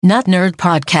Not Nerd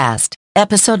Podcast,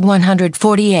 episode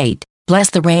 148. Bless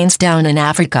the rains down in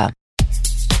Africa.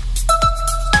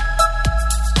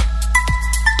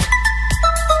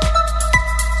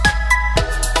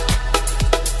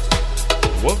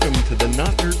 Welcome to the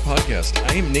Not Nerd Podcast.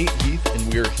 I am Nate Heath,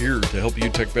 and we are here to help you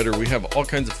tech better. We have all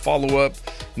kinds of follow-up,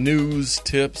 news,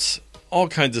 tips, all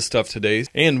kinds of stuff today.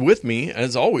 And with me,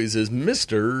 as always, is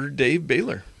Mr. Dave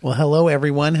Baylor. Well, hello,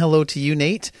 everyone. Hello to you,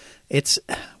 Nate.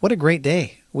 What a great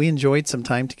day. We enjoyed some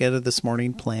time together this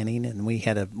morning planning, and we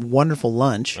had a wonderful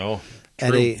lunch. Oh,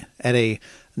 true.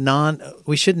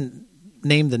 We shouldn't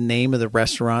name the name of the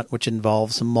restaurant, which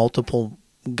involves multiple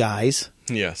guys.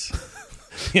 Yes.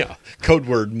 Yeah. Code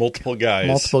word, multiple guys.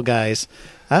 Multiple guys.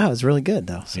 It was really good,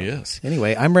 though. So, yes.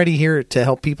 Anyway, I'm ready here to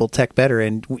help people tech better,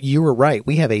 and you were right.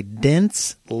 We have a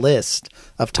dense list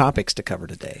of topics to cover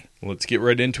today. Let's get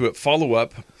right into it. Follow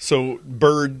up. So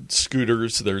Bird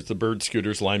scooters, there's the Bird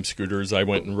scooters, Lime scooters. I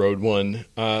went and rode one.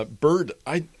 Bird,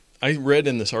 I read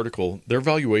in this article, their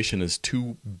valuation is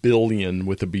 $2 billion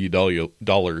with a B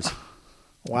dollars.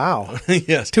 Wow.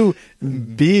 Yes. $2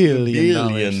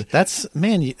 billion. That's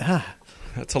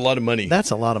a lot of money.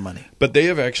 That's a lot of money. But they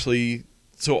have actually,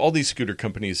 so all these scooter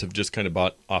companies have just kind of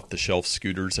bought off-the-shelf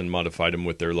scooters and modified them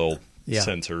with their little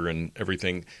sensor and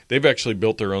everything. They've actually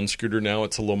built their own scooter now.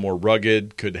 It's a little more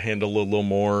rugged, could handle a little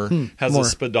more, has a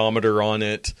speedometer on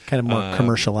it. Kind of more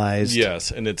commercialized.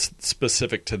 Yes, and it's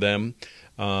specific to them.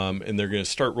 And they're going to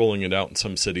start rolling it out in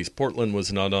some cities. Portland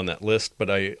was not on that list, but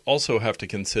I also have to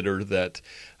consider that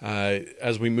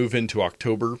as we move into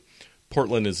October,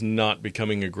 Portland is not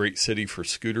becoming a great city for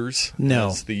scooters. No.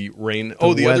 As the rain.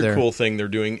 The other cool thing they're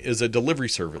doing is a delivery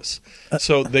service.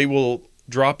 So they will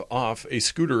drop off a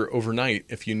scooter overnight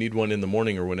if you need one in the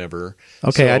morning or whenever.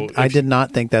 Okay, I did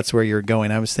not think that's where you're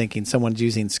going. I was thinking someone's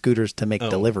using scooters to make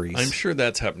deliveries. I'm sure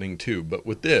that's happening too. But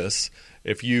with this,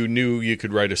 if you knew you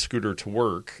could ride a scooter to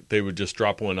work, they would just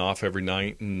drop one off every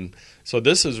night. And so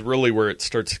this is really where it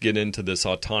starts to get into this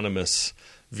autonomous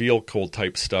vehicle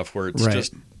type stuff where it's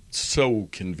just so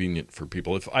convenient for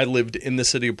people. If I lived in the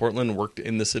city of Portland, worked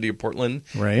in the city of Portland,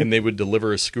 and they would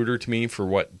deliver a scooter to me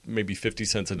for maybe 50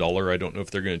 cents a dollar. I don't know if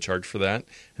they're going to charge for that.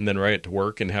 And then ride it to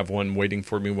work and have one waiting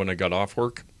for me when I got off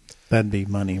work. That'd be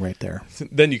money right there.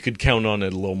 Then you could count on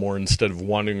it a little more instead of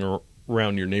wandering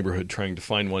around your neighborhood trying to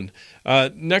find one.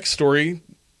 Next story.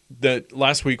 That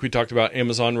last week we talked about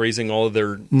Amazon raising all of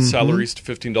their salaries to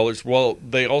 $15. Well,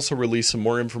 they also released some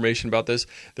more information about this.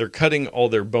 They're cutting all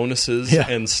their bonuses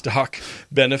and stock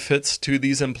benefits to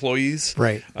these employees.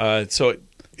 Right. So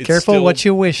it's careful still, what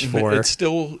you wish for. It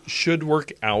still should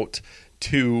work out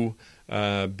to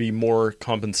be more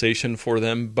compensation for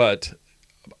them, but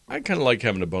I kind of like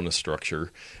having a bonus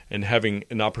structure and having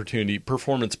an opportunity,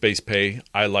 performance-based pay,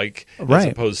 I like, as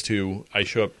opposed to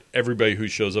everybody who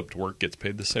shows up to work gets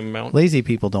paid the same amount. Lazy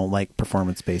people don't like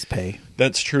performance-based pay.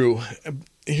 That's true.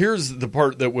 Here's the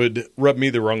part that would rub me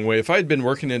the wrong way. If I had been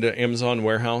working in an Amazon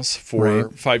warehouse for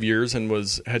 5 years and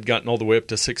had gotten all the way up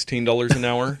to $16 an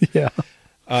hour,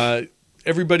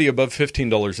 everybody above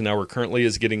 $15 an hour currently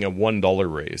is getting a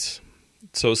 $1 raise.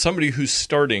 So somebody who's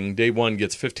starting day one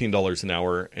gets $15 an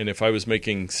hour, and if I was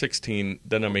making $16,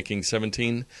 then I'm making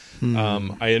 $17.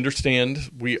 I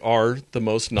understand we are the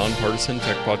most nonpartisan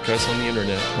tech podcast on the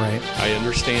internet. Right. I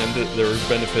understand that there are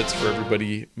benefits for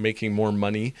everybody making more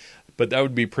money, but that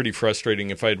would be pretty frustrating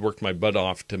if I had worked my butt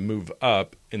off to move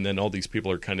up, and then all these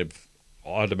people are kind of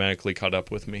automatically caught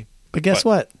up with me. But guess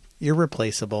what? You're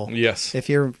replaceable. Yes. If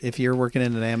you're working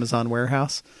in an Amazon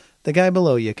warehouse, the guy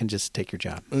below you can just take your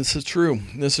job. This is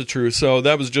true. So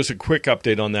that was just a quick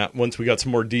update on that. Once we got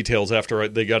some more details after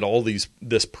they got all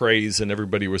this praise and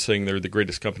everybody was saying they're the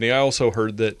greatest company. I also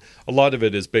heard that a lot of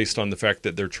it is based on the fact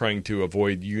that they're trying to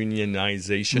avoid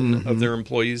unionization of their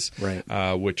employees,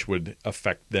 which would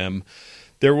affect them.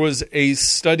 There was a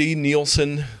study,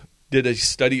 Nielsen did a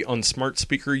study on smart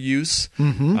speaker use.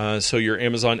 So your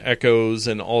Amazon Echoes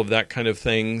and all of that kind of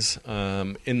things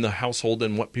in the household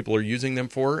and what people are using them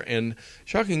for. And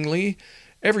shockingly,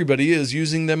 everybody is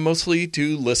using them mostly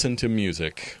to listen to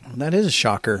music. That is a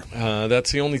shocker.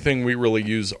 That's the only thing we really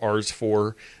use ours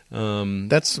for.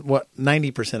 That's what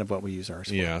 90% of what we use ours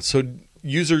for. Yeah. So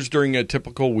users during a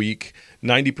typical week,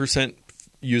 90%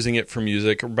 using it for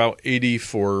music, about 80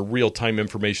 for real-time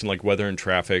information like weather and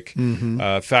traffic,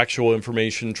 factual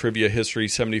information, trivia, history,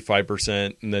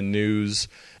 75%, and then news,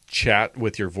 chat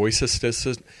with your voice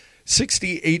assistant.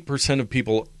 68% of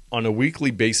people on a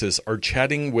weekly basis are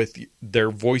chatting with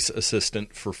their voice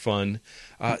assistant for fun.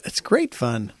 It's great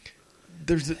fun.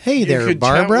 Hey there,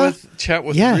 Barbara. Chat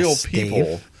with real people.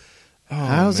 Dave.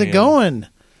 How's it going?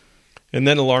 And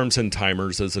then alarms and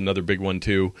timers is another big one,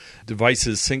 too.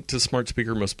 Devices sync to smart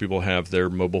speaker. Most people have their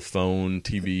mobile phone,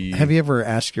 TV. Have you ever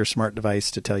asked your smart device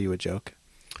to tell you a joke?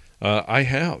 I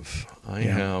have. I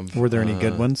have. Were there any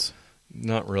good ones?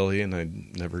 Not really, and I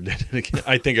never did it again.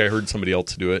 I think I heard somebody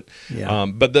else do it. Yeah.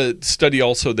 But the study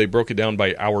also, they broke it down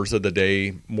by hours of the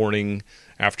day, morning,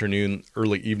 afternoon,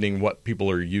 early evening, what people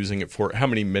are using it for, how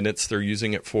many minutes they're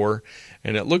using it for.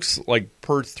 And it looks like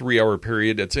per 3-hour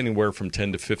period, it's anywhere from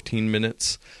 10 to 15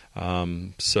 minutes.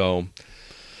 So,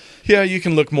 yeah, you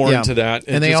can look more into that.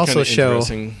 And they also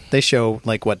show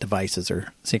like what devices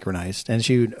are synchronized. As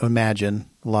you'd imagine,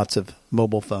 lots of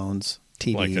mobile phones,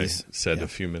 TVs. Like I said a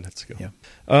few minutes ago. Yeah.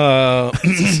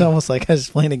 It's almost like I was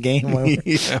playing a game.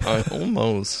 Yeah,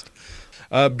 almost.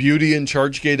 Beauty and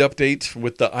ChargeGate update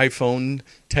with the iPhone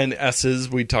XS's.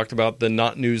 We talked about the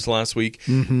not news last week.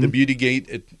 Mm-hmm. The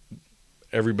BeautyGate,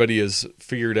 everybody has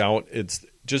figured out it's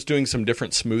just doing some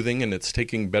different smoothing, and it's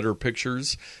taking better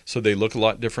pictures, so they look a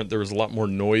lot different. There was a lot more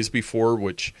noise before,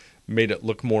 which made it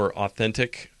look more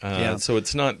authentic. So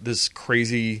it's not this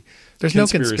crazy There's no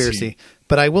conspiracy.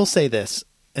 But I will say this.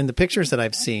 In the pictures that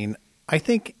I've seen, I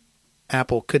think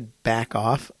Apple could back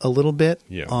off a little bit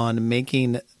on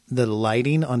making the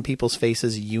lighting on people's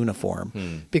faces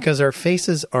uniform, because our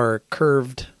faces are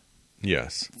curved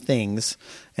things,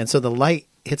 and so the light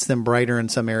hits them brighter in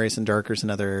some areas and darker in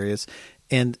other areas,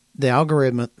 and the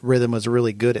algorithm was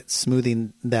really good at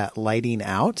smoothing that lighting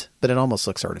out, but it almost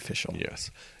looks artificial.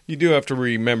 Yes. You do have to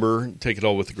remember, take it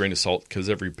all with a grain of salt, because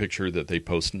every picture that they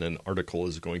post in an article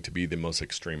is going to be the most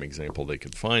extreme example they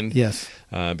could find. Yes.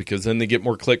 Because then they get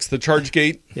more clicks. The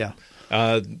ChargeGate,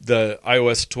 the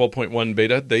iOS 12.1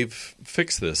 beta, they've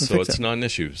fixed this, so it's not an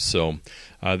issue. So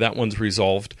that one's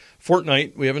resolved.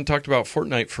 Fortnite, we haven't talked about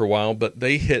Fortnite for a while, but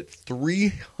they hit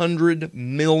 $300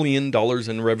 million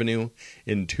in revenue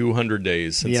in 200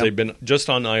 days since they've been just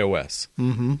on iOS.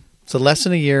 Mm-hmm. So less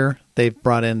than a year, they've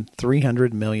brought in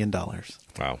 $300 million.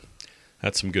 Wow.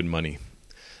 That's some good money.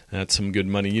 That's some good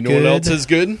money. You know what else is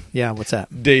good? Yeah, what's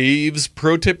that? Dave's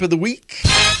Pro Tip of the Week.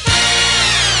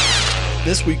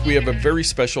 This week we have a very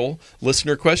special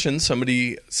listener question.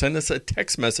 Somebody sent us a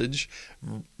text message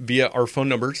via our phone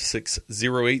number,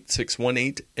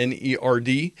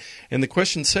 608-618-NERD. And the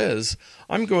question says,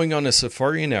 I'm going on a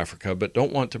safari in Africa but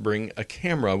don't want to bring a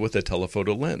camera with a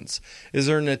telephoto lens. Is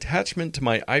there an attachment to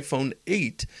my iPhone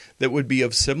 8 that would be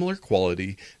of similar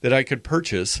quality that I could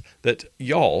purchase that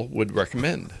y'all would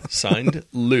recommend? Signed,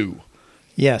 Lou.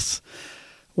 Yes.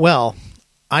 Well,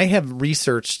 I have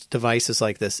researched devices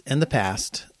like this in the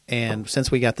past, and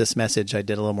since we got this message, I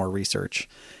did a little more research.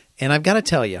 And I've got to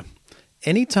tell you,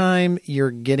 anytime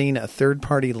you're getting a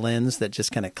third-party lens that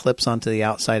just kind of clips onto the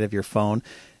outside of your phone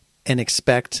and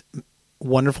expect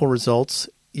wonderful results,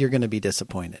 you're going to be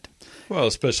disappointed. Well,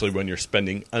 especially when you're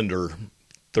spending under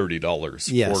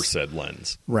 $30 for said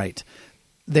lens. Right.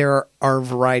 There are a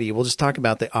variety. We'll just talk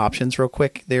about the options real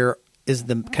quick. There is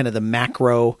the kind of the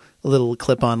macro little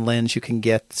clip-on lens you can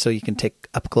get so you can take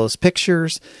up-close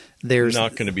pictures. There's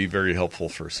not going to be very helpful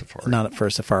for Safari. Not for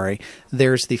Safari.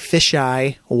 There's the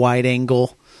fisheye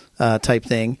wide-angle type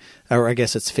thing, or I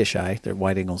guess it's fisheye. They're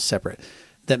wide-angle separate.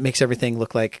 That makes everything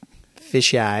look like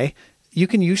fisheye. You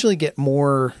can usually get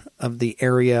more of the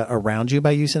area around you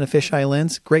by using a fisheye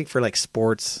lens. Great for like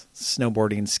sports,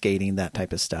 snowboarding, skating, that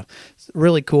type of stuff. It's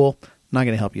really cool. Not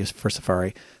going to help you for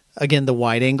Safari. Again, the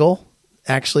wide-angle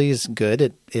actually is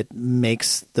good. It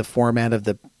makes the format of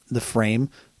the frame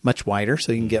much wider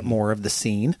so you can get more of the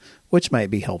scene, which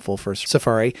might be helpful for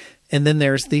Safari. And then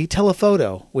there's the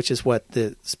telephoto, which is what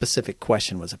the specific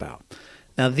question was about.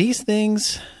 Now, these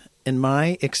things, in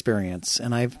my experience,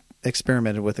 and I've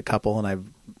experimented with a couple and I've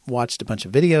watched a bunch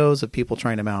of videos of people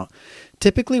trying them out.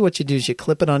 Typically what you do is you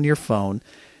clip it onto your phone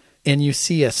and you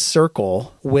see a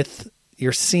circle with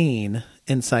your scene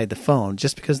inside the phone.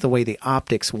 Just because the way the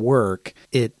optics work,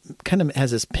 it kind of has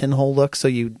this pinhole look. So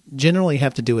you generally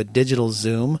have to do a digital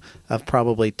zoom of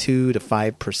probably 2 to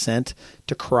 5%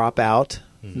 to crop out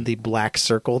the black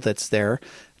circle that's there.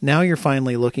 Now you're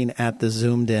finally looking at the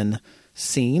zoomed in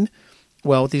scene.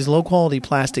 Well, with these low quality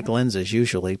plastic lenses,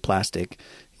 usually plastic,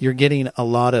 you're getting a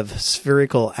lot of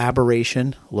spherical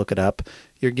aberration. Look it up.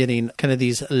 You're getting kind of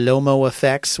these Lomo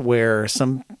effects where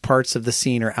some parts of the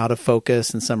scene are out of focus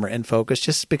and some are in focus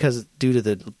just because due to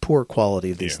the poor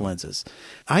quality of these lenses.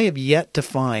 I have yet to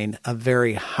find a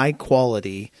very high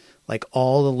quality, like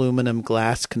all aluminum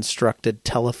glass constructed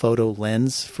telephoto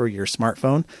lens for your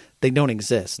smartphone. They don't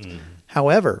exist.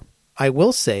 However, I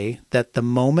will say that the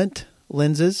Moment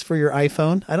lenses for your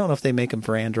iPhone, I don't know if they make them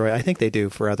for Android. I think they do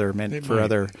for other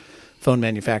phone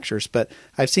manufacturers, but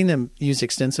I've seen them used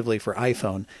extensively for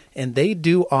iPhone, and they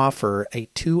do offer a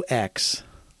 2X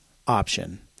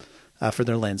option for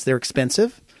their lens. They're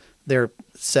expensive. They're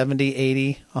 $70,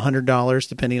 $80, $100,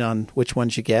 depending on which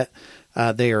ones you get.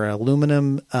 They are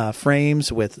aluminum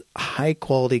frames with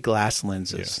high-quality glass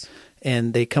lenses. Yes.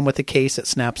 And they come with a case that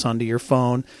snaps onto your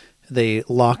phone. They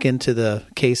lock into the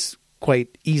case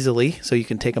quite easily, so you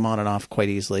can take them on and off quite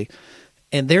easily.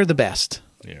 And they're the best.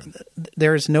 Yeah.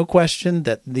 There is no question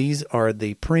that these are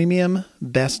the premium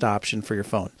best option for your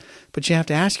phone. But you have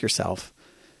to ask yourself,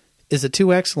 is a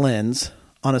 2X lens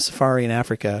on a safari in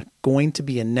Africa going to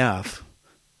be enough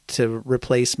to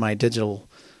replace my digital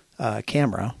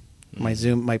camera, my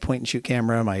zoom, my point and shoot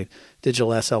camera, my digital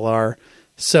SLR?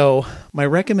 So my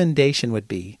recommendation would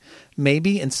be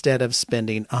maybe instead of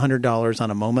spending $100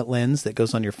 on a Moment lens that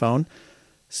goes on your phone,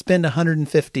 spend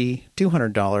 $150,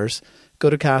 $200. Go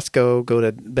to Costco, go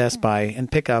to Best Buy,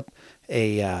 and pick up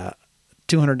a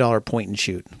 $200 point and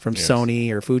shoot from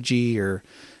Sony or Fuji or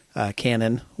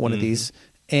Canon, one of these,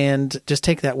 and just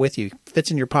take that with you.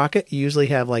 Fits in your pocket. You usually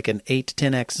have like an 8 to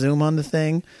 10x zoom on the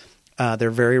thing.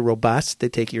 They're very robust. They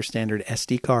take your standard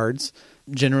SD cards,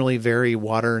 generally very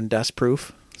water and dust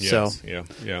proof. Yes, so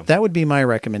yeah. that would be my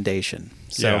recommendation.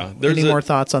 So any more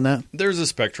thoughts on that? There's a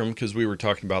spectrum because we were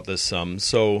talking about this some.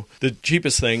 So the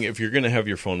cheapest thing, if you're going to have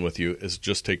your phone with you, is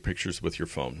just take pictures with your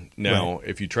phone. Now,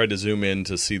 if you try to zoom in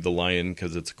to see the lion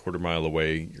because it's a quarter mile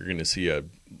away, you're going to see a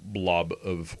blob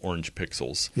of orange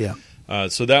pixels. Yeah.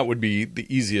 So that would be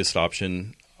the easiest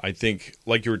option. I think,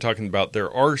 like you were talking about,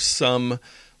 there are some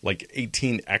like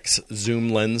 18x zoom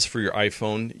lens for your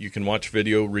iPhone. You can watch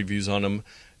video reviews on them.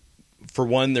 For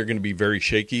one, they're going to be very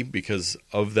shaky because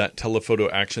of that telephoto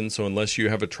action. So unless you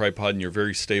have a tripod and you're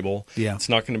very stable, it's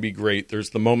not going to be great. There's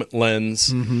the Moment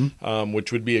lens,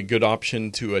 which would be a good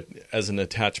option as an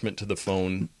attachment to the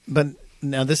phone. But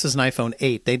now this is an iPhone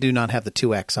 8. They do not have the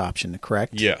 2X option,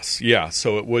 correct? Yes. Yeah.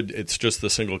 So it's just the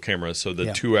single camera. So the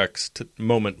 2X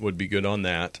Moment would be good on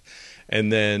that.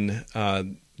 And then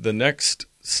the next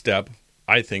step,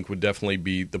 I think, would definitely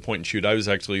be the point and shoot. I was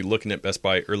actually looking at Best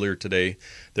Buy earlier today.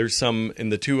 There's some in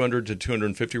the 200 to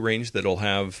 250 range that'll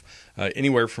have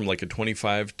anywhere from like a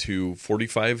 25 to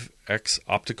 45x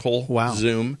optical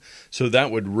zoom. So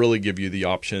that would really give you the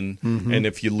option. And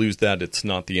if you lose that, it's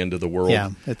not the end of the world.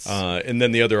 Yeah, and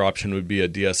then the other option would be a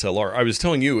DSLR. I was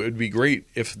telling you, it would be great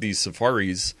if these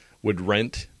safaris would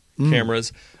rent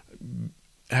cameras.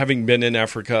 Having been in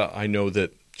Africa, I know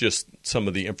that just some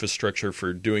of the infrastructure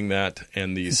for doing that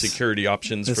and the security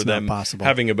options for them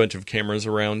having a bunch of cameras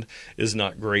around is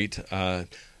not great.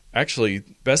 Actually,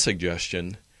 best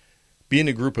suggestion, be in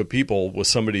a group of people with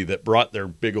somebody that brought their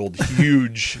big old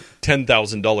huge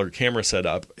 $10,000 camera set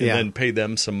up and then pay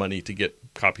them some money to get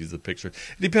copies of the picture.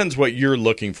 It depends what you're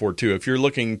looking for too. If you're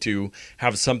looking to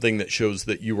have something that shows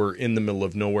that you were in the middle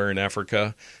of nowhere in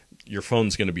Africa, your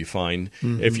phone's going to be fine.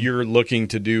 If you're looking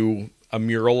to do a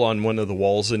mural on one of the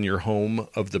walls in your home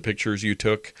of the pictures you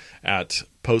took at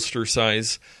poster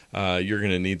size, you're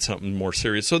going to need something more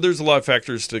serious. So there's a lot of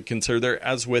factors to consider there.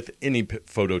 As with any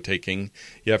photo taking,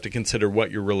 you have to consider what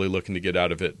you're really looking to get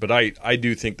out of it. But I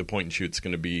do think the point and shoot is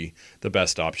going to be the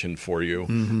best option for you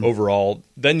overall.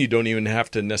 Then you don't even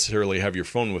have to necessarily have your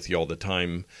phone with you all the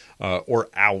time or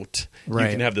out. Right.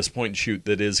 You can have this point and shoot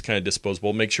that is kind of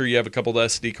disposable. Make sure you have a couple of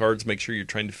SD cards. Make sure you're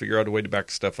trying to figure out a way to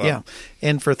back stuff up. Yeah,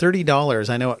 and for $30,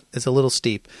 I know it's a little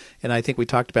steep, and I think we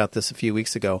talked about this a few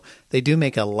weeks ago. They do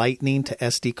make a Lightning to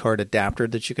SD card adapter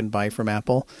that you can buy from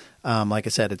Apple. Like I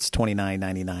said, it's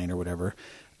 $29.99 or whatever.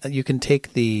 You can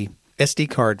take the SD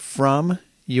card from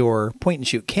your point and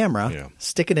shoot camera,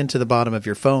 stick it into the bottom of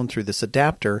your phone through this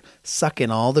adapter, suck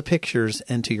in all the pictures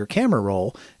into your camera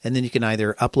roll, and then you can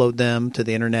either upload them to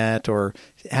the internet or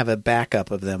have a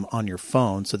backup of them on your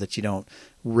phone so that you don't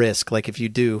risk, like if you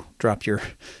do drop your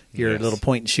little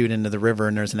point and shoot into the river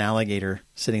and there's an alligator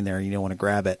sitting there and you don't want to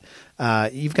grab it,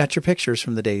 you've got your pictures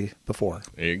from the day before.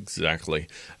 Exactly.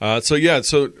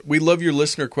 So we love your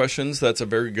listener questions. That's a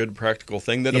very good practical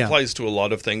thing that applies to a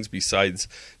lot of things besides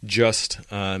just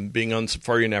being on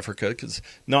safari in Africa, because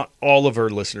not all of our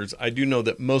listeners, I do know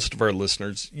that most of our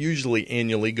listeners usually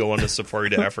annually go on a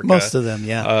safari to Africa. Most of them,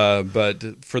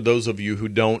 but for those of you who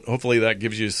don't, hopefully that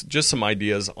gives you just some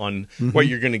ideas on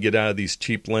what you're going to get out of these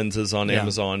cheap lenses on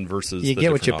Amazon versus you the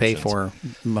get what you different pay options.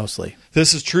 for mostly. This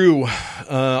This is true.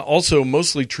 Also,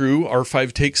 mostly true, our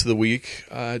 5 takes of the week.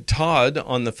 Todd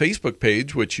on the Facebook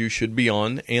page, which you should be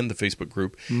on, and the Facebook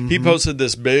group, he posted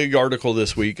this big article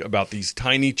this week about these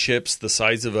tiny chips the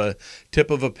size of a tip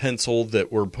of a pencil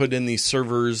that were put in these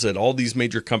servers at all these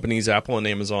major companies, Apple and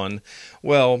Amazon.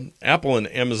 Well, Apple and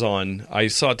Amazon, I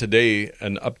saw today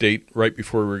an update right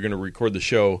before we were going to record the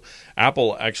show.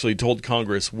 Apple actually told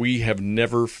Congress, we have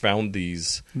never found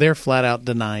these. They're flat out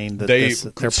denying that They're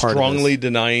part of strongly this.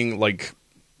 denying, like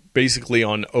basically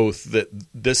on oath, that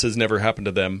this has never happened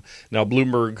to them. Now,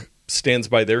 Bloomberg stands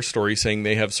by their story saying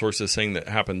they have sources saying that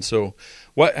happened. So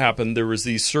what happened, there was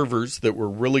these servers that were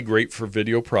really great for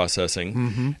video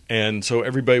processing, and so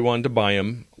everybody wanted to buy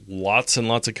them. Lots and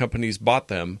lots of companies bought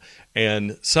them,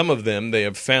 and some of them they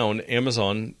have found,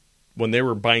 Amazon, when they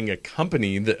were buying a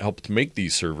company that helped make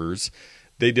these servers,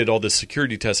 they did all this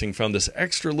security testing, found this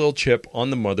extra little chip on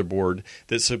the motherboard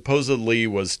that supposedly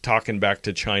was talking back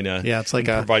to China. Yeah, it's like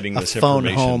providing a this phone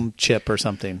information. home chip or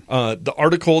something.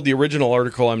 The original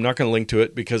article, I'm not going to link to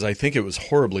it because I think it was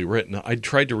horribly written. I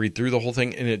tried to read through the whole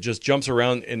thing, and it just jumps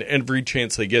around, and every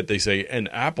chance they get, they say, an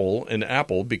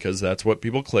Apple, because that's what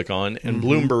people click on. And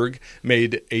Bloomberg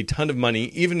made a ton of money,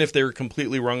 even if they were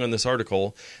completely wrong on this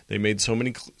article. They made so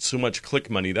much click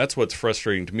money. That's what's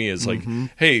frustrating to me is like,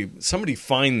 hey, somebody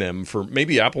find them for,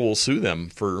 maybe Apple will sue them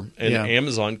for, and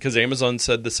Amazon, because Amazon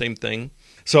said the same thing.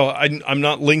 So I'm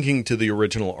not linking to the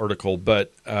original article,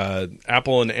 but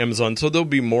Apple and Amazon, so there'll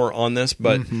be more on this,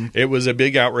 but it was a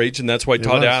big outrage, and that's why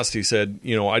Todd asked. He said,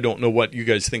 I don't know what you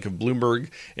guys think of Bloomberg,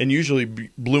 and usually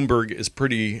Bloomberg is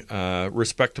pretty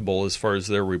respectable as far as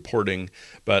their reporting,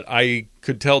 but I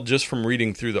could tell just from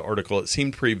reading through the article, it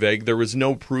seemed pretty vague. There was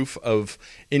no proof of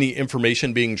any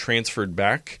information being transferred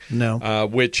back. No.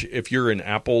 Which, if you're an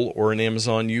Apple or an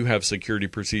Amazon, you have security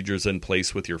procedures in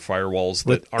place with your firewalls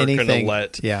that aren't going to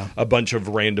let a bunch of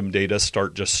random data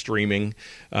start just streaming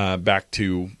back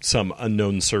to some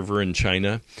unknown server in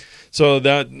China. So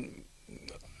that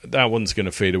one's going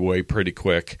to fade away pretty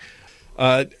quick.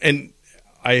 And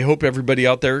I hope everybody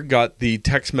out there got the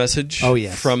text message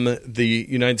from the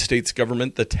United States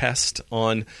government, the test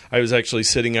on, I was actually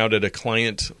sitting out at a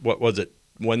client, what was it,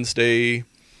 Wednesday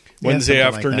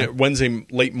afternoon, like Wednesday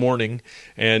late morning,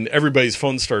 and everybody's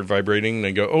phone started vibrating, and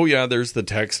they go, oh yeah, there's the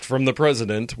text from the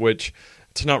president, which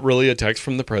it's not really a text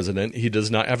from the president. He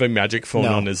does not have a magic phone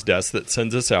on his desk that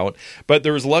sends us out. But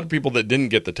there was a lot of people that didn't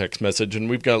get the text message, and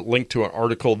we've got a link to an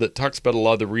article that talks about a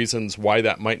lot of the reasons why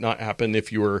that might not happen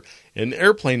if you were in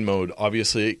airplane mode.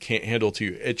 Obviously, it can't handle to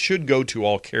you. It should go to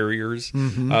all carriers,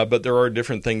 but there are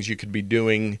different things you could be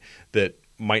doing that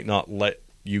might not let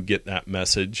you get that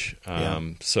message.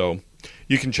 So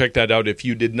you can check that out if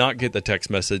you did not get the text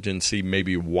message and see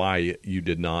maybe why you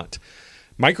did not.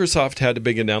 Microsoft had a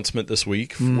big announcement this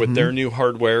week with their new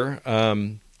hardware.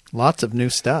 Lots of new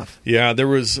stuff. Yeah,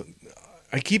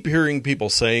 I keep hearing people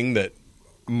saying that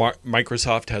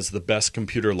Microsoft has the best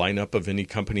computer lineup of any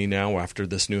company now after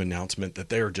this new announcement, that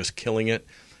they are just killing it.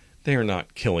 They are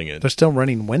not killing it. They're still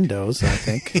running Windows, I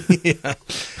think.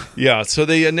 Yeah, so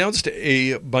they announced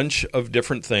a bunch of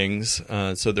different things.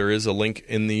 So there is a link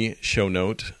in the show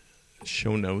notes.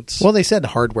 Well, they said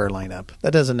hardware lineup.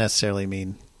 That doesn't necessarily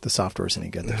mean the software is any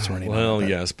good that's running. Well,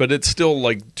 yes, but it's still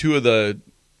like 2 of the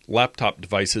laptop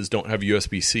devices don't have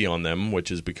USB-C on them,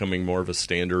 which is becoming more of a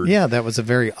standard. Yeah, that was a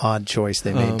very odd choice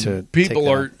they made to people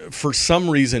are, for some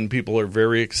reason, people are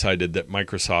very excited that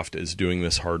Microsoft is doing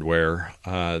this hardware.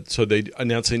 So they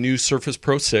announced a new Surface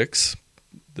Pro 6.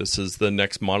 This is the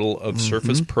next model of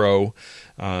Surface Pro,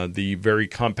 the very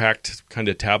compact kind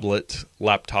of tablet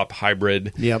laptop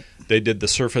hybrid. Yep. They did the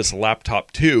Surface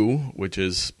Laptop 2, which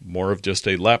is more of just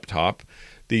a laptop.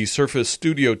 The Surface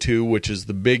Studio 2, which is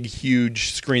the big,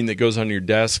 huge screen that goes on your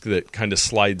desk that kind of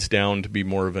slides down to be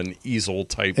more of an easel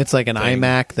type. It's like an thing.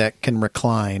 iMac that can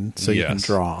recline so you can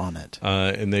draw on it.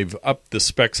 And they've upped the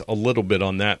specs a little bit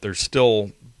on that. They're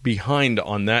still behind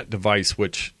on that device,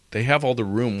 which they have all the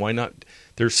room. Why not?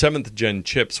 They're 7th gen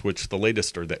chips, which the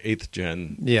latest are the 8th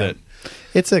gen. Yeah,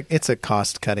 it's a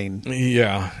cost cutting.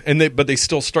 Yeah, but they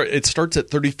still start. It starts at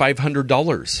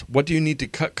 $3,500. What do you need to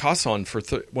cut costs on for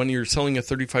when you're selling a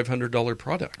 $3,500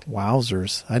 product?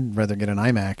 Wowzers! I'd rather get an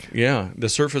iMac. Yeah, the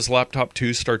Surface Laptop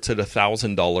 2 starts at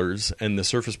 $1,000, and the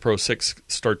Surface Pro 6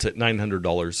 starts at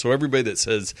 $900. So everybody that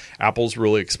says Apple's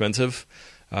really expensive,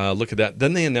 look at that.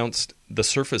 Then they announced the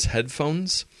Surface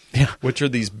headphones. Yeah, which are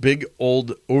these big,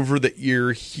 old,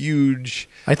 over-the-ear, huge...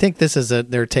 I think this is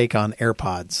their take on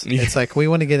AirPods. Yeah. It's like, we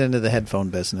want to get into the headphone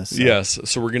business. So. Yes,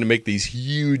 so we're going to make these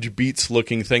huge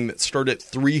Beats-looking thing that start at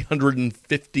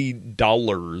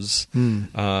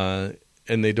 $350.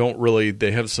 and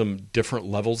they have some different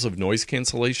levels of noise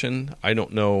cancellation. I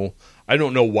don't know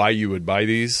why you would buy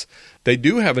these. They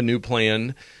do have a new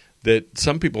plan that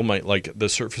some people might like, the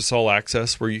Surface All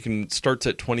Access, where you can starts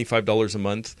at $25 a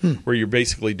month, where you're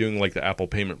basically doing like the Apple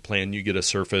payment plan. You get a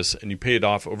Surface and you pay it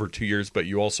off over 2 years, but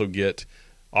you also get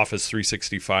Office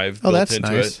 365 built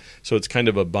into it. So it's kind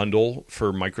of a bundle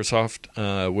for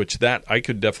Microsoft, which that I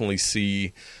could definitely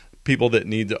see people that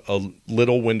need a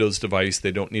little Windows device.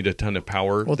 They don't need a ton of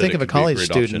power. Well, think of a college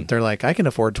student. Option. They're like, I can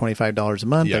afford $25 a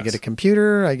month. Yes. I get a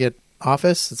computer. I get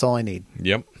Office. That's all I need.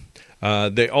 Yep.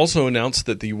 They also announced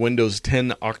that the Windows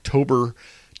 10 October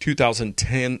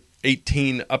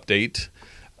 2018 update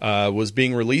was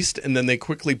being released, and then they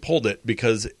quickly pulled it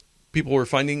because people were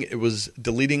finding it was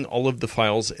deleting all of the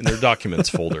files in their documents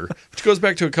folder, which goes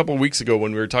back to a couple of weeks ago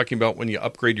when we were talking about when you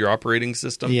upgrade your operating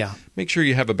system. Yeah. Make sure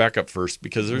you have a backup first,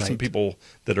 because there's some people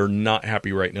that are not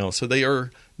happy right now. So they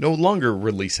are no longer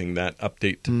releasing that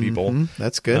update to people.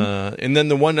 That's good. And then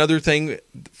the one other thing,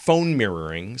 phone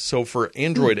mirroring. So for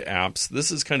Android apps,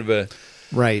 this is kind of a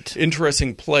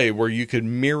interesting play where you could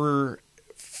mirror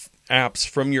apps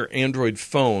from your Android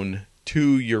phone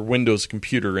to your Windows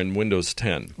computer in Windows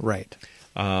 10. Right.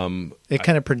 It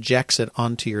kind of projects it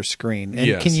onto your screen. And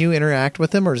yes. Can you interact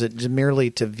with them, or is it merely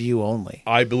to view only?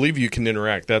 I believe you can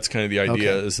interact. That's kind of the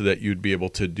idea, is that you'd be able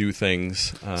to do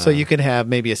things. So you could have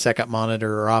maybe a second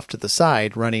monitor or off to the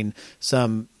side running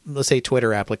some, let's say,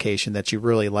 Twitter application that you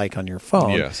really like on your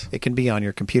phone. Yes. It can be on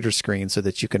your computer screen so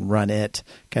that you can run it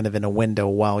kind of in a window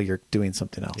while you're doing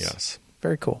something else. Yes.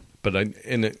 Very cool. But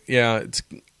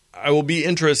I will be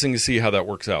interesting to see how that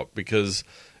works out, because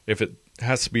if it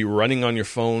has to be running on your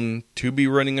phone to be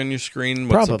running on your screen,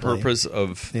 what's the purpose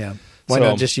of... Yeah. Why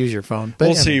not just use your phone? But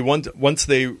we'll see. Once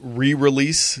they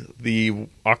re-release the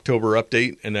October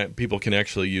update and that people can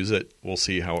actually use it, we'll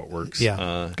see how it works.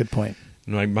 Yeah, good point.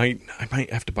 I might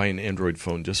have to buy an Android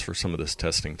phone just for some of this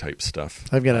testing type stuff.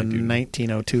 I've got a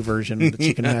 1902 version that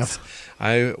you can have.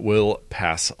 I will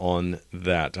pass on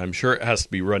that. I'm sure it has to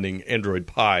be running Android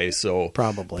Pie, so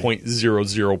probably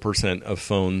 0.00% of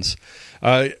phones.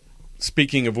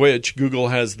 Speaking of which, Google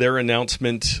has their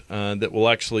announcement that will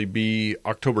actually be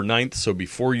October 9th, so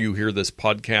before you hear this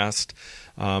podcast.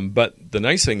 But the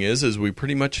nice thing is we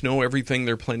pretty much know everything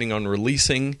they're planning on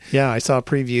releasing. Yeah, I saw a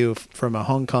preview from a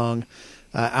Hong Kong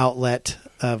outlet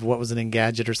of what was it,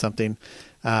 Engadget or something.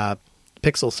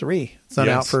 Pixel 3. It's not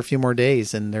out for a few more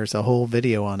days, and there's a whole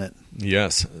video on it.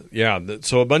 Yes. Yeah.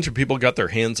 So a bunch of people got their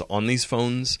hands on these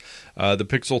phones. The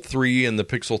Pixel 3 and the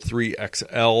Pixel 3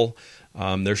 XL.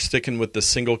 They're sticking with the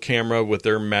single camera with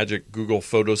their magic Google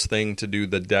Photos thing to do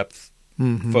the depth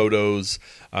photos.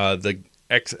 The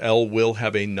XL will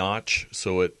have a notch,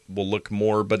 so it will look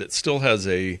more, but it still has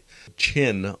a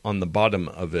chin on the bottom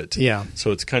of it. Yeah.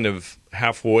 So it's kind of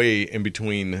halfway in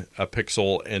between a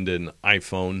Pixel and an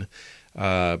iPhone.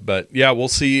 But yeah, we'll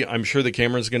see. I'm sure the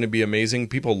camera is going to be amazing.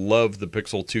 People love the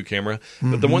Pixel 2 camera.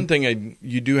 But the one thing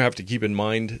you do have to keep in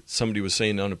mind, somebody was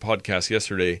saying on a podcast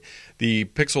yesterday, the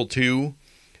Pixel 2,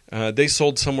 they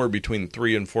sold somewhere between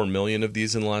 3 and 4 million of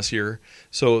these in the last year.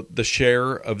 So the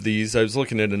share of these, I was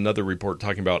looking at another report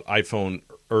talking about iPhone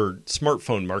or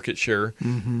smartphone market share.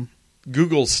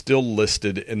 Google's still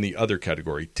listed in the other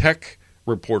category. Tech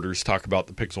reporters talk about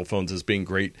the Pixel phones as being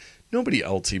great. Nobody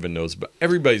else even knows, but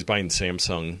everybody's buying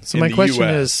Samsung. So my question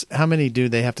is, how many do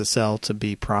they have to sell to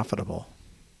be profitable?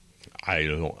 I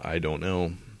don't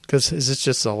know. Because is this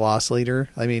just a loss leader?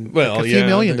 I mean, a few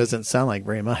million doesn't sound like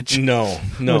very much. No.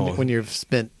 when you've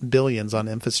spent billions on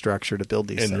infrastructure to build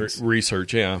these things. And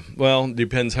research, yeah. Well, it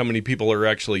depends how many people are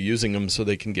actually using them so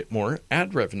they can get more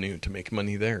ad revenue to make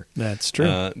money there. That's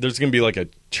true. There's going to be like a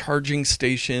charging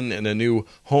station and a new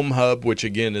home hub, which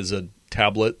again is a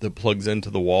tablet that plugs into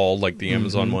the wall like the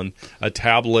Amazon one. A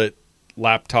tablet,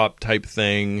 laptop type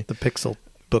thing. The Pixel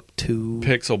Book 2.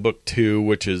 Pixel Book 2,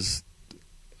 which is...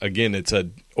 Again, it's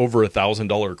over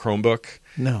 $1,000 Chromebook.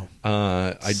 No,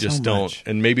 I just don't. Much.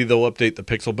 And maybe they'll update the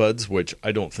Pixel Buds, which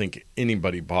I don't think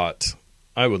anybody bought.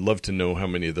 I would love to know how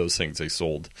many of those things they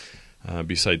sold,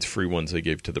 besides free ones they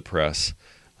gave to the press.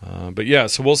 But yeah,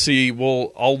 so we'll see.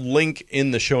 I'll link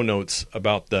in the show notes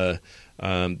about the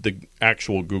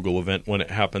actual Google event when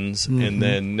it happens, and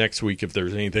then next week, if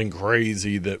there's anything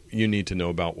crazy that you need to know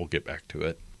about, we'll get back to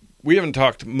it. We haven't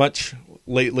talked much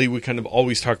lately. We kind of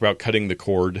always talk about cutting the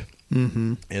cord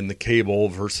and the cable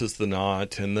versus the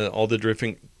not and all the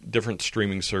different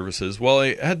streaming services. Well,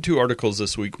 I had 2 articles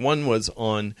this week. One was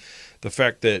on the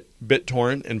fact that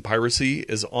BitTorrent and piracy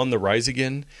is on the rise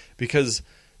again, because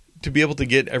to be able to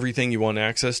get everything you want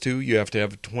access to, you have to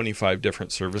have 25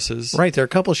 different services. Right. There are a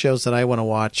couple shows that I want to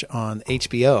watch on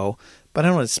HBO, but I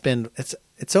don't want to spend.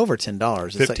 It's over $10.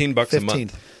 It's $15 like a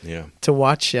month. Yeah. To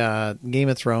watch Game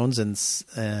of Thrones and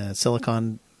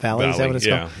Silicon Valley. Is that what it's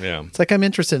called? Yeah. It's like I'm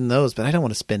interested in those, but I don't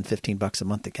want to spend $15 a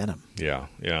month to get them.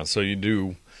 Yeah. So you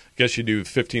do. I guess you do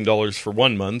 $15 for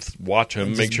 1 month. Watch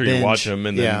them. Make sure binge. you watch them,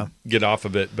 and then get off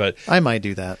of it. But I might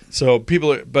do that. So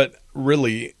but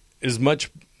really, as much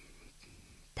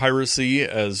piracy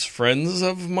as friends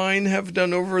of mine have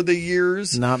done over the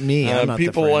years. Not me. I'm not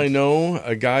people the friend. I know,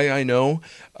 a guy I know.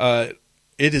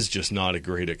 It is just not a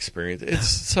great experience. It's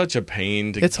such a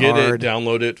pain to get hard. it,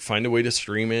 download it, find a way to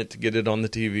stream it, to get it on the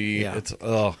TV.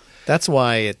 Yeah. That's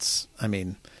why it's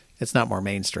not more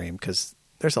mainstream because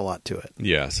there's a lot to it.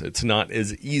 Yes, it's not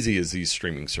as easy as these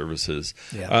streaming services.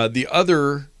 Yeah. The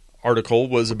other article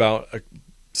was about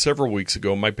several weeks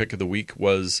ago. My pick of the week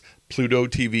was Pluto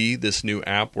TV, this new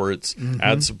app where it's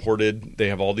ad-supported. They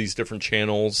have all these different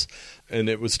channels, and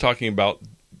it was talking about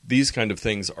these kind of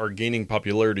things are gaining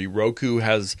popularity. Roku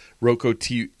has Roku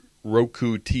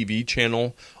TV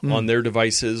channel on their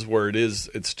devices where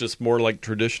it's just more like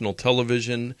traditional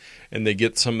television, and they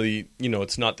get some of the,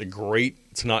 it's not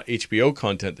HBO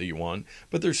content that you want,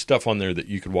 but there's stuff on there that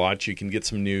you could watch. You can get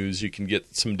some news, you can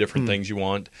get some different things you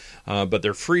want, but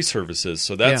they're free services.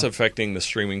 So that's affecting the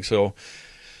streaming. So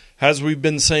as we've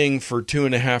been saying for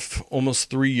 2.5, almost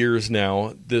 3 years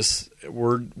now,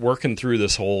 we're working through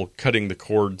this whole cutting the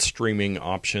cord streaming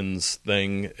options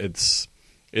thing.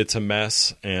 It's a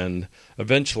mess, and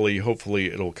eventually, hopefully,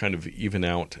 it'll kind of even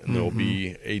out, and there'll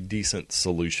be a decent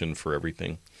solution for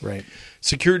everything. Right.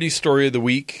 Security story of the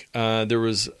week. There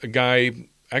was a guy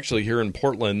actually here in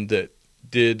Portland that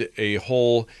did he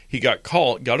got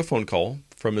a phone call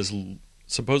from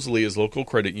supposedly his local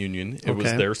credit union. It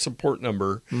was their support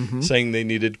number saying they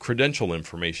needed credential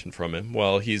information from him.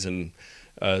 Well, he's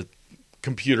a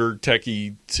computer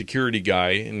techie security guy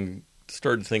and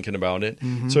started thinking about it.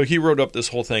 So he wrote up this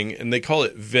whole thing, and they call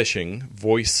it vishing,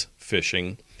 voice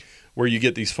phishing, where you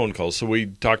get these phone calls. So we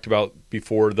talked about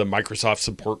before the Microsoft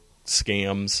support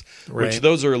scams, which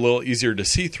those are a little easier to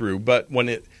see through. But when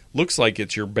it looks like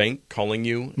it's your bank calling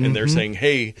you and they're saying,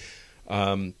 hey,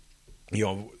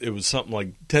 it was something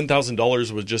like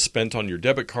 $10,000 was just spent on your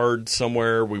debit card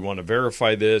somewhere. We want to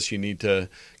verify this. You need to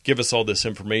give us all this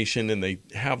information. And they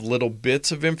have little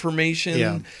bits of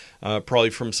information, probably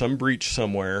from some breach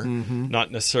somewhere,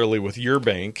 not necessarily with your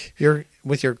bank.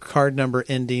 With your card number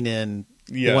ending in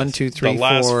 1, 2, 3, the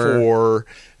last 4. 4.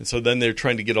 And so then they're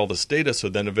trying to get all this data. So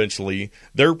then eventually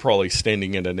they're probably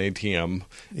standing at an ATM.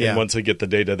 And once they get the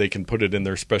data, they can put it in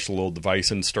their special little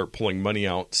device and start pulling money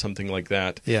out, something like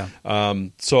that. Yeah.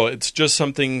 So it's just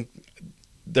something.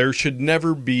 There should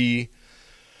never be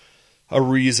a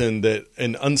reason that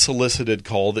an unsolicited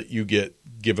call that you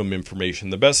give them information.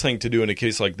 The best thing to do in a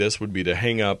case like this would be to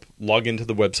hang up, log into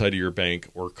the website of your bank,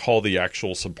 or call the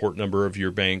actual support number of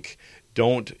your bank.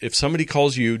 If somebody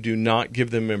calls you, do not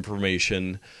give them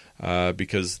information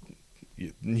because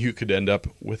you could end up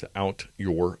without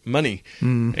your money.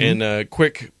 And a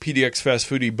quick PDX Fast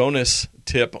Foodie bonus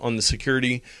tip on the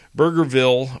security.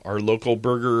 Burgerville, our local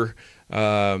burger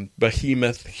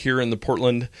behemoth here in the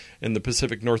Portland and the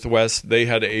Pacific Northwest, they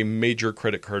had a major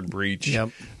credit card breach.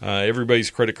 Everybody's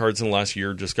credit cards in the last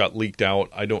year just got leaked out.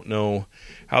 I don't know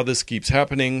how this keeps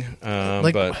happening,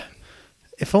 but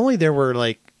if only there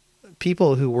were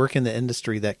people who work in the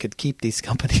industry that could keep these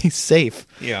companies safe.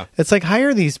 Yeah. It's like,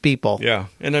 hire these people. Yeah.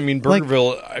 And I mean,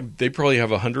 Burgerville, they probably have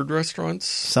 100 restaurants.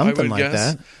 Something like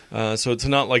guess. That. So it's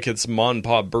not like it's mom and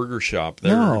pop burger shop.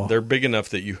 They're big enough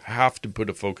that you have to put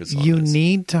a focus on You this.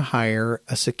 need to hire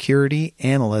a security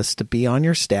analyst to be on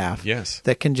your staff. Yes.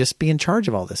 That can just be in charge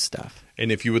of all this stuff.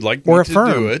 And if you would like me to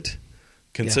do it,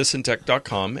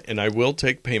 consistenttech.com, and I will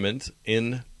take payment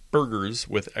in burgers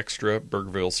with extra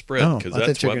Burgerville spread, because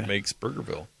that's what makes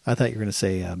Burgerville. I thought you were going to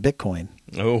say Bitcoin.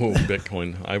 Oh,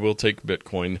 Bitcoin. I will take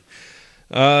Bitcoin.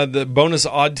 The bonus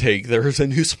odd take, there's a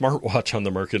new smartwatch on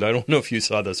the market. I don't know if you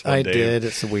saw this one, Dave. I did.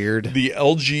 It's weird. The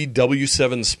LG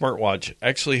W7 smartwatch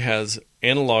actually has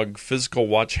analog physical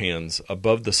watch hands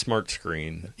above the smart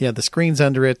screen. Yeah, the screen's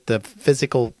under it, the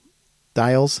physical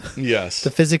dials. Yes.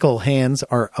 The physical hands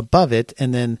are above it,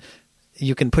 and then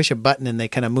you can push a button and they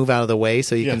kind of move out of the way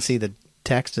so you can see the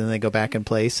text, and then they go back in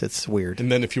place. It's weird.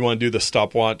 And then if you want to do the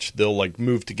stopwatch, they'll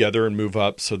move together and move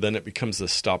up, so then it becomes the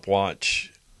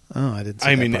stopwatch. Oh, I didn't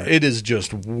see that part. It is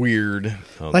just weird.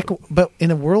 But in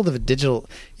a world of a digital,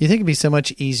 you think it'd be so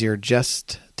much easier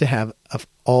just to have an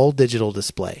all digital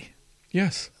display.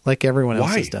 Yes. Like everyone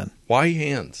else has done. Why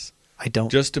hands? I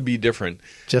don't. Just to be different.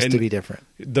 To be different.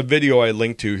 The video I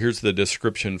linked to, here's the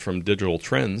description from Digital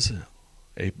Trends.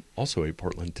 also a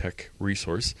Portland Tech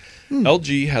resource.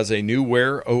 LG has a new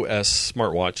Wear OS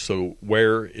smartwatch. So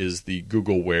Wear is the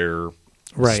Google Wear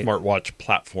smartwatch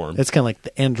platform. It's kind of like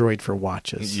the Android for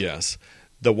watches. Yes.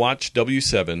 The Watch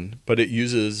W7, but it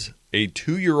uses a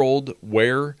 2-year-old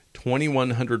Wear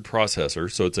 2100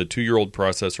 processor. So it's a 2-year-old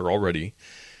processor already.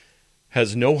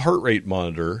 Has no heart rate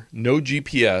monitor, no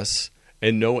GPS,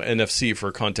 and no NFC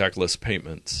for contactless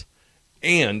payments.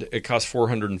 And it costs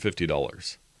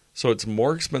 $450. So it's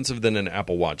more expensive than an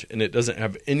Apple Watch, and it doesn't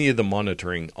have any of the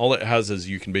monitoring. All it has is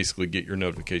you can basically get your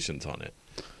notifications on it.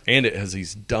 And it has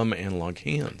these dumb analog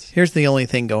hands. Here's the only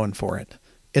thing going for it.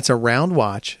 It's a round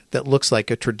watch that looks like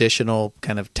a traditional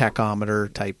kind of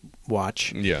tachometer type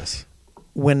watch. Yes.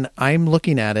 When I'm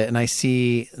looking at it and I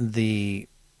see the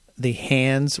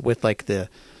hands with like the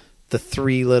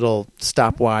 3 little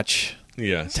stopwatch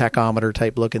tachometer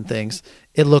type looking things,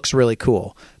 it looks really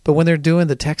cool. But when they're doing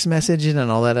the text messaging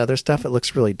and all that other stuff, it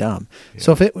looks really dumb. Yeah.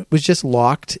 So if it was just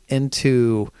locked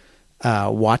into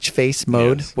watch face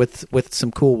mode with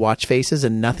some cool watch faces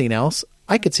and nothing else,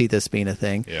 I could see this being a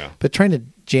thing. Yeah. But trying to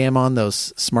jam on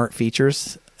those smart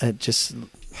features, it just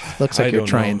looks like you're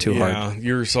trying too hard. Yeah,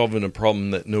 you're solving a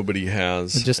problem that nobody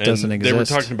has. It just doesn't exist. They were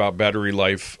talking about battery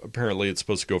life. Apparently, it's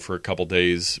supposed to go for a couple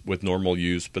days with normal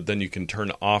use, but then you can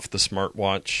turn off the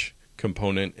smartwatch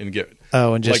component and get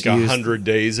just like 100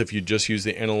 days if you just use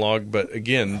the analog. But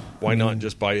again, why not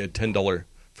just buy a $10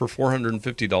 for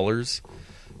 $450?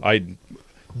 I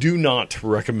do not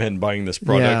recommend buying this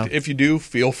product. Yeah. If you do,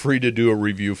 feel free to do a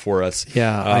review for us.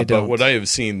 Yeah, I don't. But what I have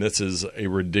seen, this is a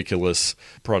ridiculous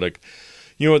product.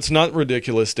 You know, it's not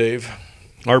ridiculous, Dave.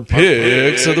 Our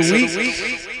picks of the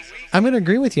week. I'm going to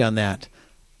agree with you on that.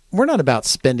 We're not about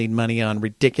spending money on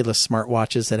ridiculous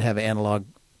smartwatches that have analog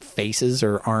faces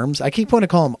or arms. I keep wanting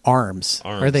to call them arms.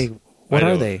 Are they? What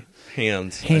are they?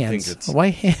 Hands. Hands. I think it's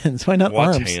Why hands? Why not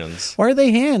watch arms? Hands. Why are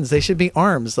they hands? They should be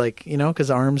arms, like, because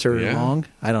arms are long.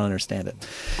 I don't understand it.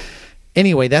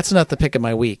 Anyway, that's not the pick of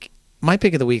my week. My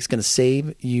pick of the week is going to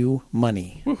save you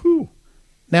money. Woohoo!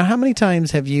 Now, how many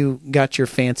times have you got your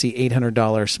fancy $800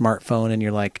 smartphone and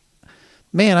you're like,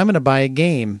 man, I'm going to buy a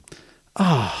game.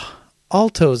 Oh,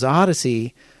 Alto's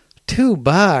Odyssey,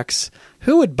 $2.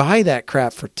 Who would buy that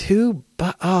crap for $2?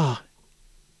 Oh,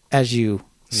 as you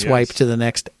swipe to the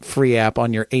next free app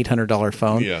on your $800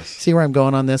 phone. Yes. See where I'm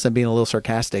going on this? I'm being a little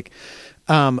sarcastic.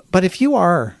 But if you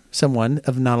are someone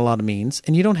of not a lot of means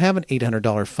and you don't have an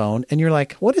 $800 phone and you're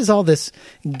like, what is all this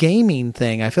gaming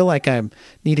thing? I feel like I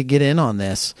need to get in on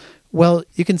this. Well,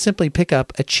 you can simply pick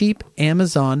up a cheap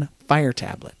Amazon Fire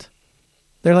tablet.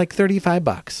 They're like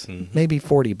 $35, maybe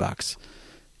 $40.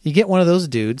 You get one of those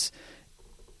dudes.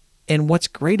 And what's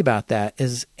great about that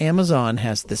is Amazon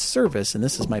has this service, and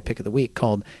this is my pick of the week,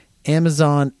 called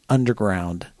Amazon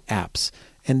Underground apps.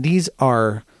 And these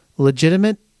are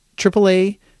legitimate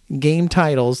AAA game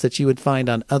titles that you would find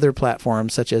on other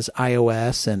platforms such as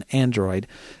iOS and Android,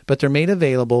 but they're made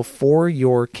available for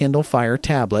your Kindle Fire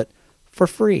tablet for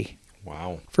free.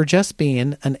 Wow. For just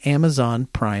being an Amazon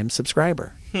Prime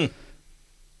subscriber.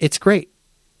 It's great.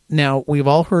 Now, we've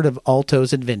all heard of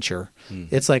Alto's Adventure.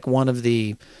 It's like one of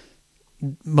the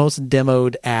most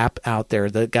demoed app out there.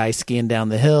 The guy skiing down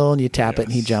the hill and you tap it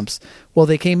and he jumps. Well,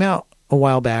 they came out a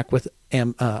while back with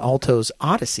Alto's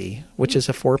Odyssey, which is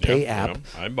a 4-pay app.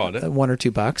 I bought it. $1 or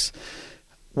 $2.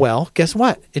 Well, guess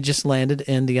what? It just landed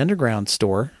in the Underground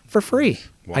store for free.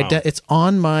 Wow. It's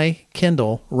on my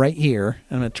Kindle right here.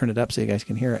 I'm going to turn it up so you guys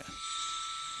can hear it.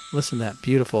 Listen to that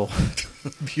beautiful...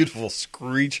 beautiful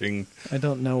screeching. I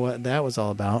don't know what that was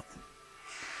all about.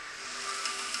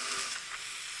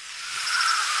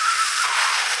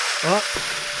 Oh.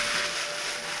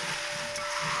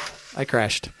 I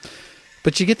crashed.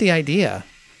 But you get the idea.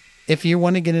 If you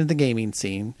want to get into the gaming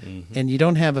scene and you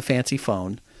don't have a fancy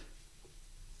phone,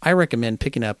 I recommend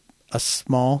picking up a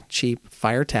small, cheap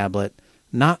Fire tablet,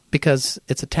 not because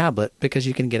it's a tablet, because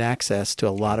you can get access to a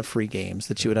lot of free games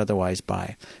that you would otherwise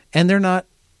buy. And they're not,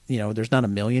 there's not a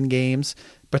million games,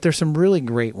 but there's some really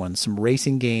great ones, some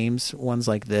racing games, ones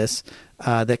like this,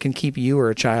 that can keep you or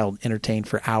a child entertained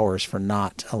for hours for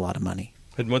not a lot of money.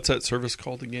 And what's that service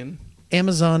called again?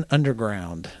 Amazon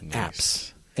Underground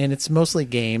apps. And it's mostly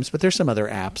games, but there's some other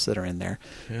apps that are in there.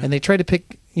 Yeah. And they try to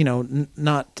pick,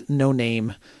 not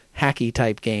no-name hacky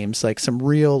type games, like some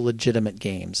real legitimate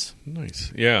games.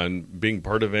 Nice. Yeah, and being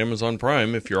part of Amazon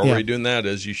Prime, if you're already doing that,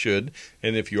 as you should,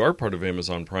 and if you are part of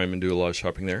Amazon Prime and do a lot of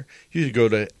shopping there, you should go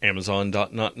to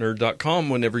amazon.notnerd.com.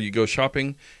 Whenever you go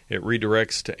shopping, it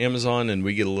redirects to Amazon, and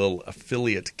we get a little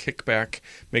affiliate kickback,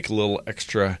 make a little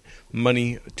extra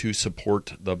money to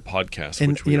support the podcast.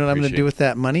 And which we you know what I'm going to appreciate. do with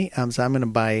that money? I'm going to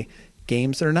buy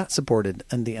games that are not supported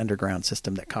in the underground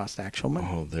system that cost actual money.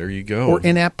 Oh, there you go. Or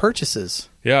in-app purchases.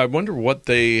 Yeah, I wonder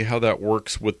how that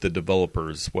works with the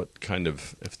developers. What kind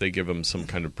of, if they give them some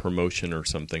kind of promotion or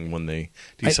something when they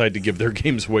decide to give their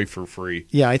games away for free.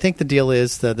 Yeah, I think the deal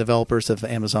is the developers of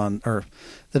Amazon, or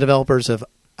the developers of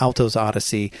Alto's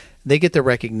Odyssey, they get the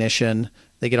recognition,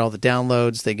 they get all the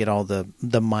downloads, they get all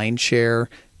the mind share,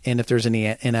 and if there's any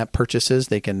in-app purchases,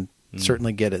 they can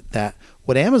certainly get it. That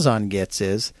what Amazon gets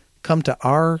is, come to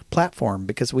our platform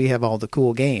because we have all the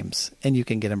cool games and you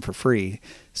can get them for free.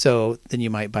 So then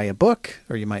you might buy a book,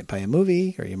 or you might buy a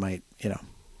movie, or you might,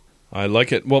 I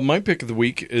like it. Well, my pick of the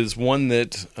week is one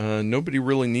that nobody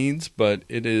really needs, but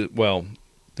it is, well,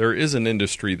 there is an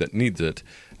industry that needs it.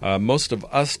 Most of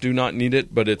us do not need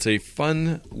it, but it's a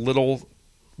fun little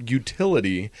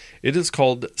utility. It is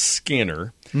called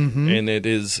Scanner, and it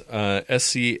is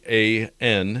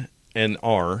SCANNR,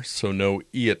 so no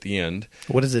E at the end.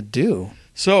 What does it do?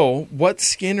 So what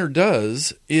Scanner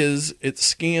does is it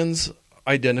scans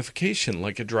identification,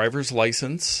 like a driver's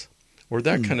license or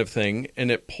that kind of thing, and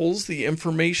it pulls the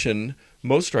information.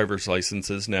 Most driver's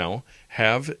licenses now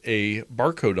have a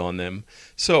barcode on them.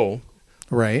 So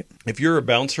right, if you're a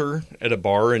bouncer at a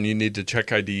bar and you need to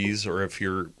check IDs, or if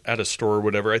you're at a store or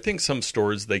whatever, I think some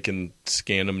stores, they can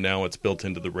scan them now. It's built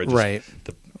into the register,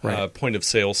 right. Point of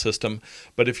sale system.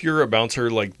 But if you're a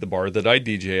bouncer like the bar that I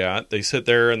DJ at, they sit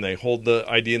there and they hold the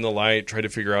ID in the light, try to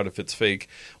figure out if it's fake.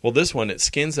 Well, this one, it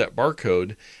scans that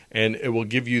barcode and it will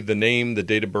give you the name, the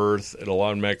date of birth. It'll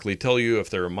automatically tell you if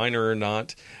they're a minor or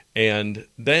not. And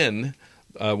then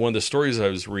one of the stories I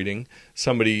was reading,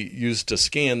 somebody used to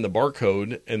scan the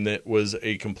barcode and it was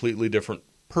a completely different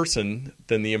person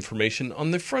than the information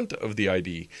on the front of the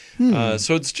ID.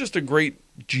 So it's just a great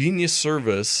genius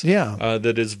service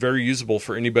that is very usable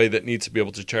for anybody that needs to be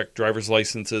able to check driver's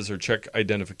licenses or check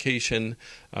identification.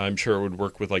 I'm sure it would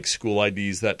work with like school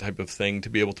IDs, that type of thing, to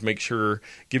be able to make sure,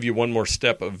 give you one more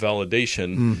step of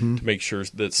validation to make sure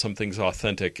that something's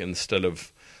authentic, instead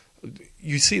of,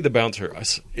 you see the bouncer,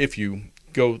 if you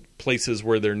go places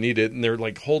where they're needed and they're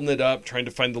like holding it up, trying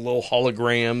to find the little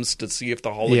holograms to see if the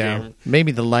hologram. Yeah,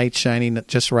 maybe the light's shining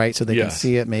just right so they can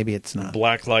see it. Maybe it's not.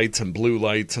 Black lights and blue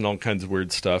lights and all kinds of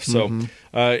weird stuff. So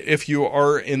if you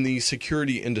are in the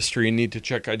security industry and need to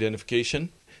check identification,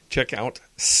 check out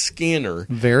Scanner.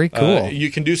 Very cool. You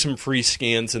can do some free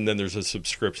scans, and then there's a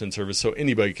subscription service, so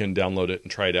anybody can download it and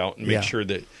try it out and make sure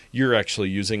that you're actually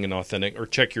using an authentic, or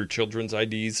check your children's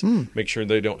IDs, make sure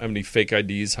they don't have any fake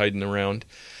IDs hiding around.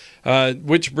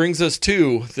 Which brings us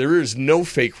to, there is no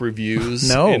fake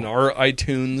reviews in our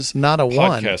iTunes Not a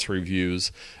podcast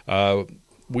reviews.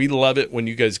 We love it when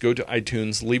you guys go to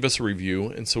iTunes, leave us a review,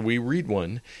 and so we read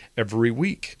one every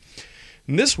week.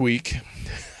 And this week,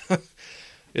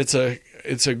 it's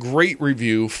a great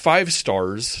review, 5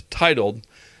 stars, titled,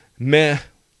 "Meh,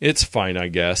 it's fine, I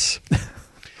guess."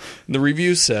 The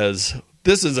review says,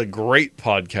 "This is a great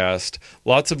podcast,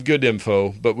 lots of good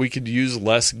info, but we could use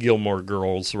less Gilmore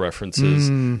Girls references.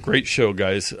 Great show,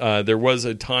 guys. There was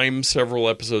a time several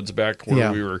episodes back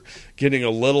where we were getting a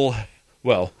little,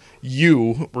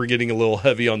 you were getting a little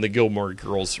heavy on the Gilmore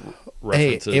Girls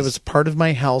references." Hey, it was part of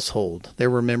my household. There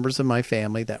were members of my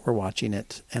family that were watching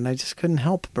it, and I just couldn't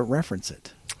help but reference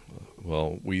it.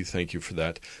 Well, we thank you for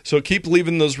that. So keep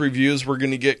leaving those reviews. We're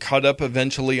going to get caught up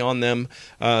eventually on them.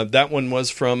 That one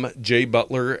was from J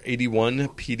Butler 81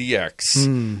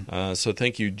 PDX. So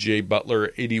thank you, J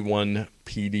Butler 81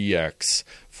 PDX,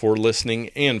 for listening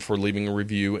and for leaving a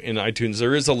review in iTunes.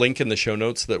 There is a link in the show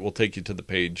notes that will take you to the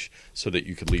page so that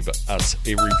you could leave us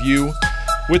a review.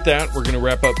 With that, we're going to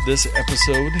wrap up this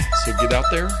episode. So get out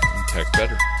there and tech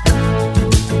better.